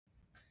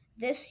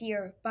This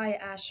Year by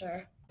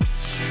Asher.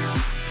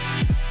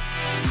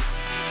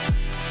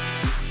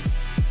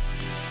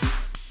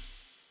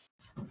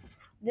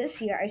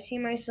 This year, I see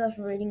myself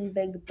reading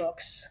big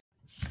books.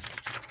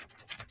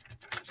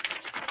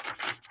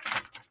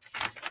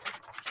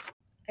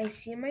 I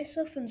see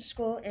myself in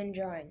school and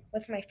drawing,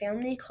 with my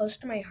family close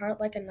to my heart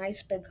like a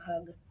nice big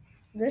hug.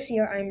 This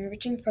year, I'm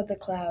reaching for the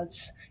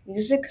clouds,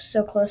 music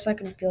so close I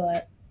can feel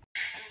it.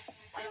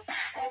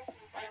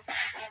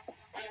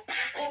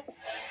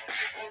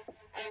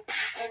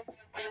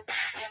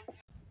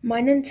 My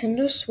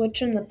Nintendo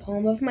Switch in the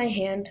palm of my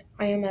hand,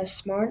 I am as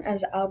smart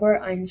as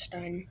Albert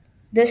Einstein.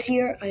 This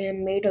year, I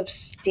am made of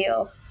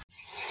steel.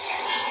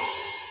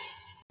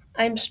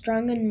 I am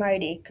strong and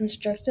mighty,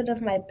 constructed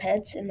of my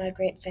pets and my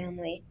great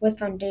family, with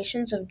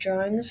foundations of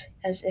drawings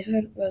as if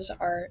it was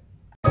art.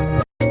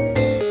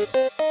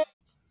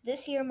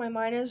 This year, my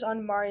mind is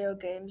on Mario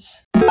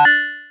games.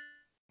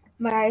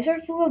 My eyes are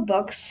full of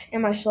books,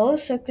 and my soul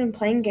is soaked in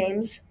playing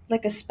games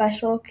like a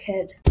special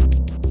kid.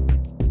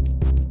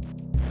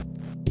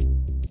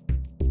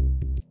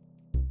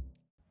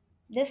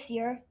 This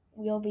year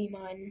will be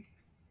mine.